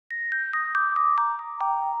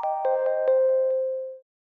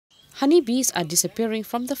honeybees are disappearing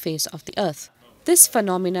from the face of the earth. This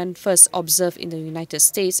phenomenon, first observed in the United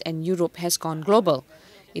States and Europe, has gone global.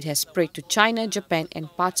 It has spread to China, Japan and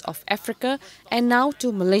parts of Africa and now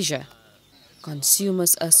to Malaysia.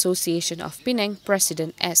 Consumers Association of Penang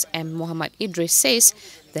President S.M. Mohamed Idris says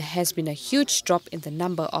there has been a huge drop in the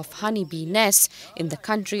number of honeybee nests in the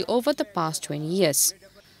country over the past 20 years.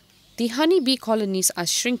 The honeybee colonies are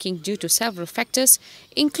shrinking due to several factors,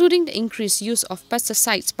 including the increased use of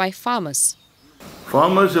pesticides by farmers.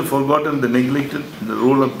 Farmers have forgotten the neglected the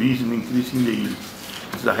role of bees in increasing the yield.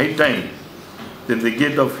 It's a high time that they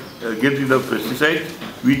get rid of pesticides,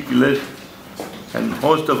 weed killers and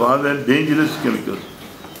host of other dangerous chemicals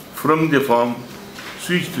from the farm,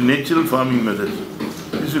 switch to natural farming methods.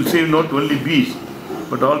 This will save not only bees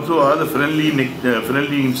but also other friendly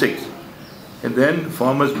insects, and then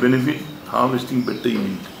farmers benefit harvesting better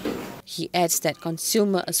yield. He adds that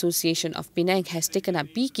Consumer Association of Penang has taken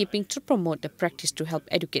up beekeeping to promote the practice to help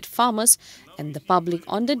educate farmers and the public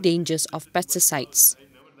on the dangers of pesticides.